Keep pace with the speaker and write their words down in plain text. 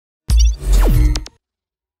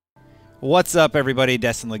What's up, everybody?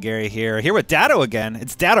 Destin Legary here with Datto again.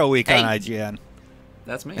 It's Datto week Hey. on IGN.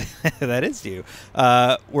 That's me. That is you.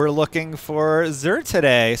 We're looking for Xur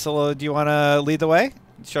today. So, do you want to lead the way?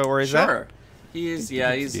 Show where he's at. Sure.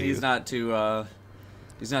 He's not too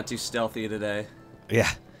stealthy today.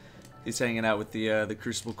 Yeah. He's hanging out with the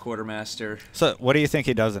Crucible Quartermaster. So, what do you think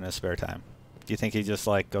he does in his spare time? Do you think he just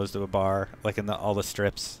like goes to a bar, like in all the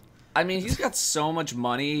strips? I mean, he's got so much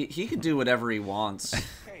money. He could do whatever he wants.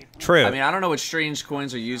 True. I mean, I don't know what strange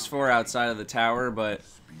coins are used for outside of the tower, but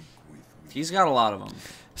he's got a lot of them.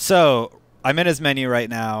 So, I'm in his menu right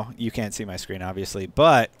now. You can't see my screen, obviously.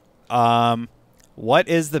 But, what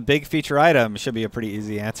is the big feature item? Should be a pretty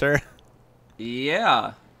easy answer.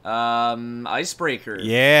 Yeah. Icebreaker.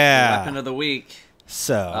 Yeah. Weapon of the week.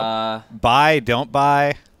 So, buy, don't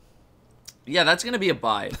buy. Yeah, that's going to be a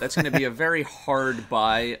buy. That's going to be a very hard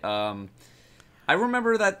buy. I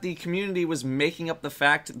remember that the community was making up the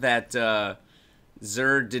fact that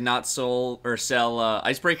Xur did not sell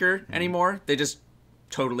Icebreaker anymore. They just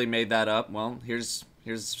totally made that up. Well, here's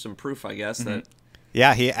some proof, I guess, that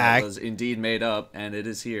Yeah, was indeed made up, and it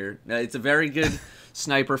is here. It's a very good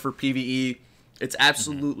sniper for PvE. It's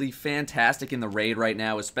absolutely fantastic in the raid right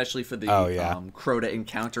now, especially for the Crota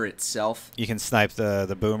encounter itself. You can snipe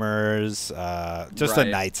the boomers, just the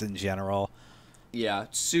knights in general. Yeah,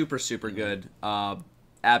 super, super good.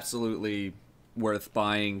 Absolutely worth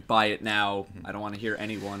buying. Buy it now. I don't want to hear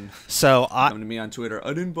anyone come to me on Twitter. I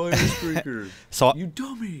didn't buy Icebreaker. You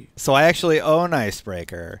dummy. So I actually own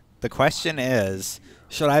Icebreaker. The question is,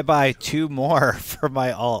 should I buy 2 more for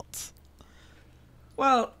my alts?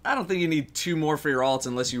 Well, I don't think you need 2 more for your alts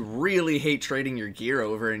unless you really hate trading your gear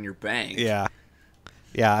over in your bank. Yeah.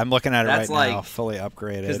 Yeah, I'm looking at it right now, fully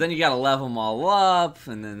upgraded. Because then you got to level them all up,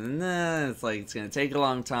 and then it's like it's going to take a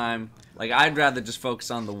long time. Like, I'd rather just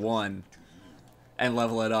focus on the one and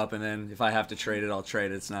level it up, and then if I have to trade it, I'll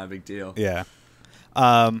trade it. It's not a big deal. Yeah.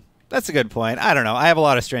 That's a good point. I don't know. I have a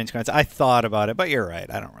lot of strange coins. I thought about it, but you're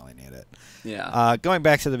right. I don't really need it. Yeah. Going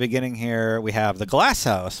back to the beginning here, we have the Glass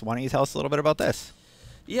House. Why don't you tell us a little bit about this?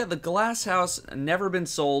 Yeah, the Glass House, never been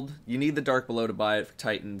sold. You need the Dark Below to buy it for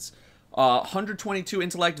Titans. 122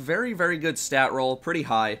 intellect, very, very good stat roll, pretty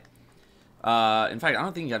high. In fact, I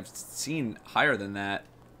don't think I've seen higher than that.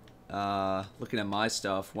 Looking at my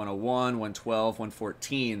stuff, 101, 112,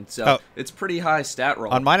 114. So it's pretty high stat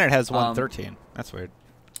roll. On mine, it has 113. That's weird.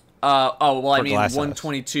 Well, I mean, Glass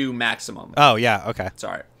 122 maximum. Oh, yeah, okay.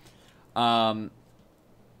 Sorry.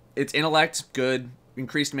 Its intellect, good.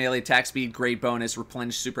 Increased melee attack speed, great bonus.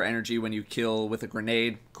 Replenish super energy when you kill with a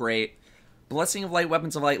grenade, great. Blessing of Light,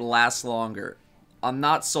 Weapons of Light lasts longer. I'm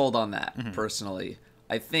not sold on that, personally.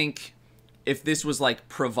 I think if this was, like,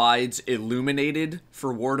 provides Illuminated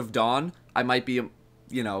for Ward of Dawn, I might be,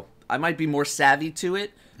 I might be more savvy to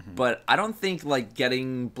it. But I don't think, like,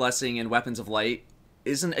 getting Blessing and Weapons of Light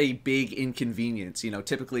isn't a big inconvenience.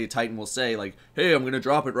 Typically a Titan will say, like, hey, I'm going to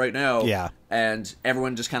drop it right now. Yeah. And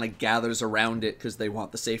everyone just kind of gathers around it because they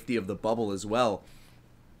want the safety of the bubble as well.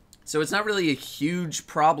 So it's not really a huge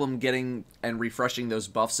problem getting and refreshing those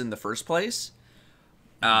buffs in the first place.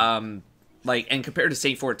 And compared to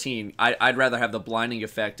Saint 14, I'd rather have the blinding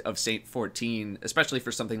effect of Saint 14, especially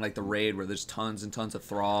for something like the raid where there's tons and tons of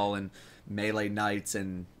Thrall and melee knights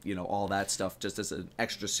and all that stuff, just as an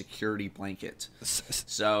extra security blanket.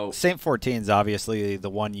 So Saint 14 is obviously the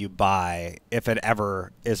one you buy if it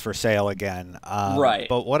ever is for sale again. Right.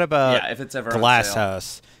 But what about if it's ever Glass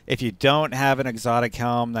House? If you don't have an exotic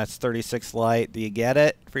helm that's 36 light, do you get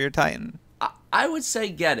it for your Titan? I would say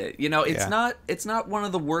get it. It's not one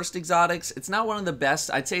of the worst exotics. It's not one of the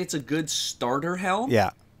best. I'd say it's a good starter helm. Yeah.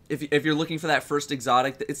 If you're looking for that first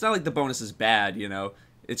exotic, it's not like the bonus is bad,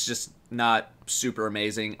 It's just not super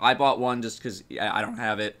amazing. I bought one just because I don't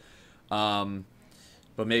have it.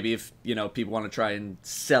 But maybe if, people want to try and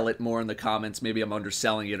sell it more in the comments, maybe I'm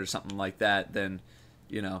underselling it or something like that, then,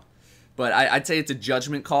 But I'd say it's a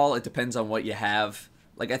judgment call. It depends on what you have.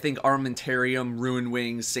 Like, I think Armentarium, Ruin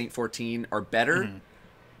Wings, Saint 14 are better.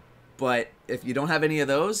 But if you don't have any of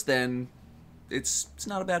those, then it's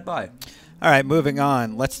not a bad buy. All right, moving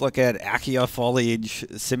on. Let's look at Achia Foliage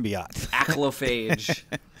Symbiote. Aclophage.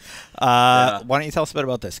 Why don't you tell us a bit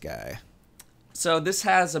about this guy? So this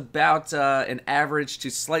has about an average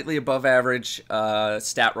to slightly above average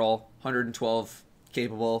stat roll, 112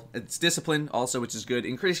 capable. It's discipline also, which is good.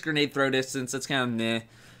 Increased grenade throw distance, that's kind of meh.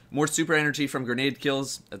 More super energy from grenade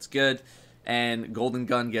kills, that's good. And Golden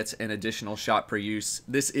Gun gets an additional shot per use.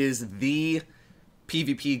 This is the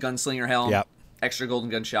PvP gunslinger helm. Yep. Extra Golden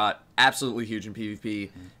Gun shot, absolutely huge in PvP.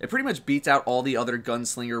 It pretty much beats out all the other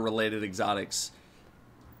gunslinger related exotics.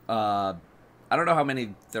 I don't know how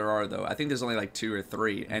many there are, though. I think there's only like 2 or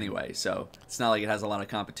 3 anyway, so it's not like it has a lot of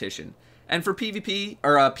competition. And for PvP,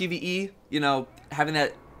 or PvE, you know, having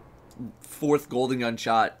that 4th golden gun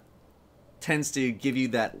shot tends to give you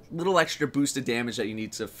that little extra boost of damage that you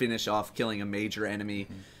need to finish off killing a major enemy.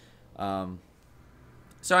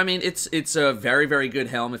 So, I mean, it's a very, very good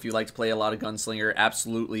helm if you like to play a lot of gunslinger.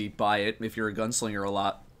 Absolutely buy it if you're a gunslinger a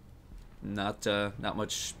lot. Not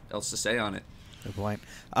much else to say on it. Good point.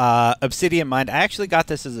 Obsidian Mind. I actually got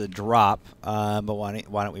this as a drop, but why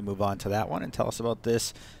don't we move on to that one and tell us about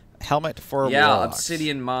this helmet for Warlocks.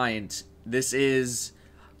 Obsidian Mind. This is...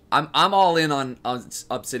 I'm all in on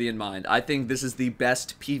Obsidian Mind. I think this is the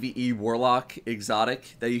best PvE Warlock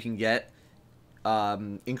exotic that you can get.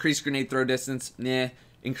 Increased grenade throw distance, nah.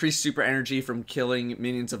 Increased super energy from killing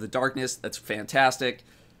minions of the darkness, that's fantastic.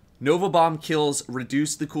 Nova Bomb kills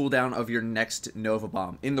reduce the cooldown of your next Nova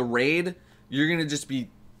Bomb. In the raid, you're going to just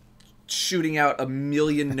be shooting out a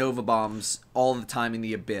million Nova Bombs all the time in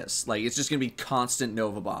the Abyss. Like, it's just going to be constant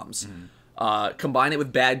Nova Bombs. Combine it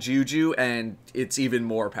with bad Juju, and it's even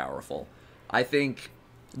more powerful. I think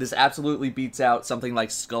this absolutely beats out something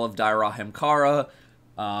like Skull of Daira Hemkara,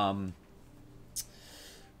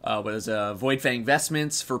 Void Fang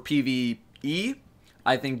Vestments for PvE.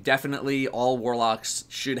 I think definitely all Warlocks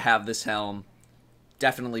should have this helm.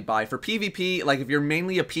 Definitely buy. For PvP, like if you're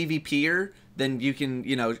mainly a PvPer, then you can,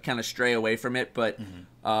 you know, kind of stray away from it. But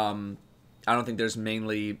I don't think there's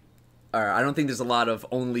I don't think there's a lot of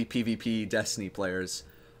only PvP Destiny players.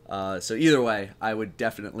 So either way, I would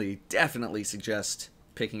definitely suggest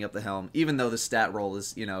picking up the helm. Even though the stat roll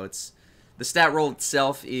is, you know, the stat roll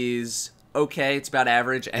itself is okay. It's about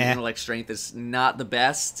average, and intellect strength is not the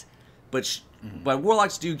best. But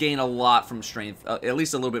Warlocks do gain a lot from strength, at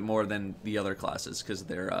least a little bit more than the other classes, because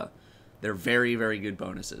they're very, very good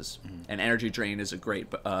bonuses. And energy drain is a great,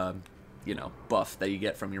 you know, buff that you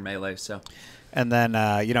get from your melee. So, and then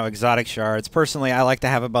you know, exotic shards. Personally, I like to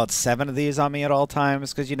have about 7 of these on me at all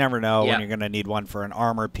times because you never know when you're going to need one for an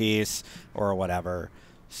armor piece or whatever.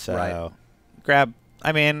 So, grab.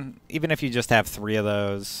 I mean, even if you just have 3 of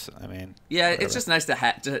those, I mean... Yeah, whatever. It's just nice to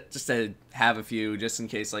have a few, just in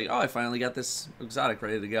case, like, oh, I finally got this exotic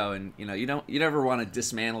ready to go. And, you know, you never want to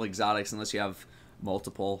dismantle exotics unless you have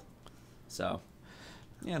multiple. So,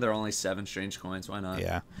 yeah, there are only 7 strange coins. Why not?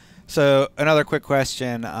 Yeah. So, another quick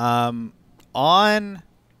question. On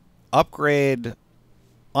upgrading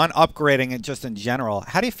it just in general,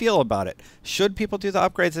 how do you feel about it? Should people do the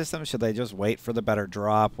upgrade system? Should they just wait for the better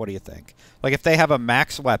drop? What do you think? Like, if they have a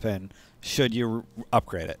max weapon, should you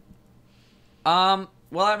upgrade it?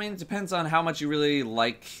 Well, I mean, it depends on how much you really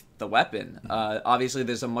like the weapon. Obviously,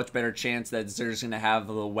 there's a much better chance that Zer's going to have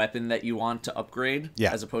the weapon that you want to upgrade,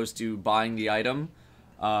 as opposed to buying the item.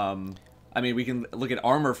 I mean, we can look at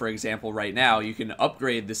armor, for example, right now. You can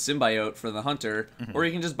upgrade the symbiote for the hunter, or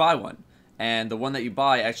you can just buy one. And the one that you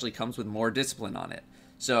buy actually comes with more discipline on it.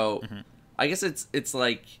 So, I guess it's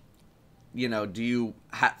like, you know,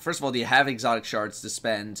 first of all, do you have exotic shards to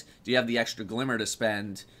spend? Do you have the extra glimmer to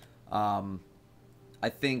spend? I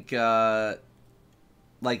think,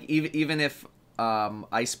 like, even if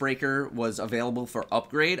Icebreaker was available for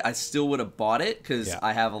upgrade, I still would have bought it because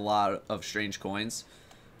I have a lot of strange coins.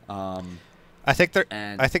 I think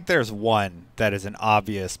there's one that is an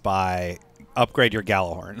obvious buy. Upgrade your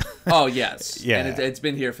Gallahorn. Oh, yes. Yeah. And it's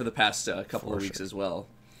been here for the past couple of weeks as well.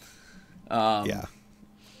 The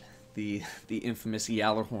infamous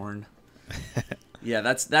Gjallarhorn. Yeah,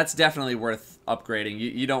 that's definitely worth upgrading.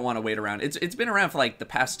 You don't want to wait around. It's been around for like the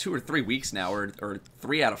past 2 or 3 weeks now, or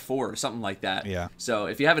 3 out of 4 or something like that. Yeah. So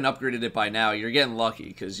if you haven't upgraded it by now, you're getting lucky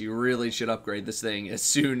because you really should upgrade this thing as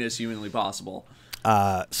soon as humanly possible.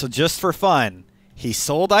 So just for fun, he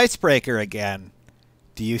sold Icebreaker again.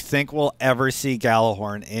 Do you think we'll ever see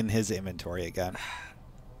Gjallarhorn in his inventory again?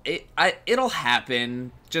 It'll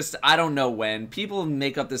happen. Just, I don't know when. People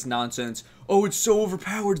make up this nonsense. Oh, it's so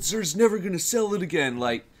overpowered, Zer's never going to sell it again.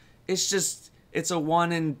 Like, it's a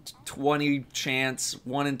 1 in 20 chance,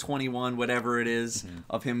 1 in 21, whatever it is,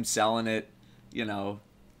 of him selling it. You know,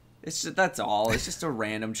 that's all. It's just a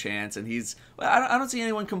random chance, and I don't see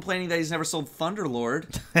anyone complaining that he's never sold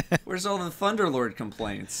Thunderlord. Where's all the Thunderlord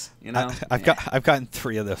complaints? You know, I've gotten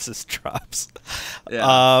 3 of those as drops.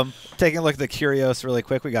 Yeah. Taking a look at the curios really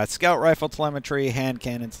quick, we got scout rifle telemetry, hand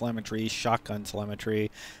cannon telemetry, shotgun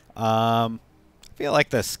telemetry. I feel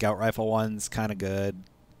like the scout rifle one's kind of good.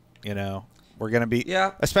 You know, we're gonna be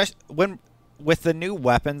especially with the new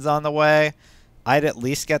weapons on the way. I'd at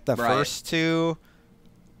least get the first 2.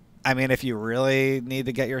 I mean, if you really need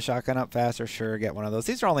to get your shotgun up faster, sure, get one of those.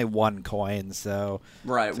 These are only 1 coin, so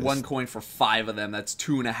right, 1 coin for 5 of them. That's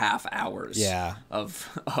 2.5 hours. Yeah. Of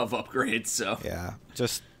upgrades. So yeah,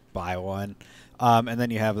 just buy one, and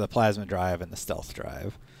then you have the plasma drive and the stealth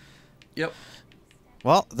drive. Yep.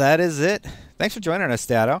 Well, that is it. Thanks for joining us,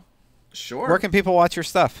 Datto. Sure. Where can people watch your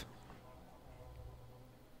stuff?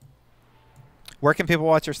 Where can people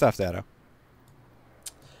watch your stuff, Datto?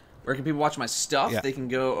 Where can people watch my stuff? Yeah. They can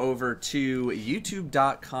go over to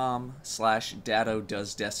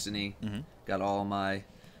youtube.com/DattoDoesDestiny. Got all my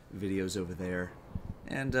videos over there.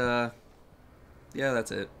 And, yeah,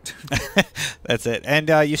 that's it. That's it. And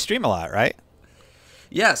you stream a lot, right?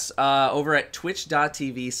 Yes, over at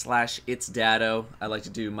twitch.tv/itsdatto. I like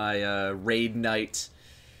to do my raid night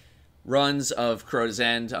runs of Crota's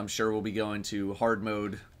End. I'm sure we'll be going to hard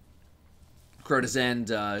mode Crota's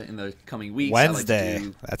End in the coming weeks. Wednesday.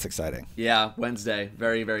 That's exciting. Yeah, Wednesday.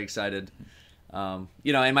 Very, very excited.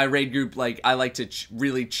 You know, in my raid group, like, I like to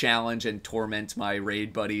really challenge and torment my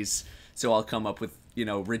raid buddies. So I'll come up with, you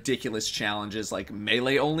know, ridiculous challenges like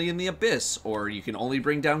melee only in the Abyss, or you can only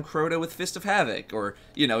bring down Crota with Fist of Havoc, or,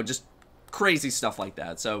 you know, just crazy stuff like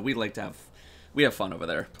that. So we have fun over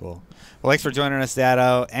there. Cool. Well, thanks for joining us,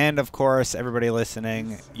 Datto. And, of course, everybody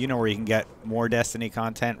listening, you know where you can get more Destiny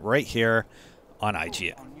content right here on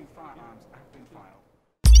IGN.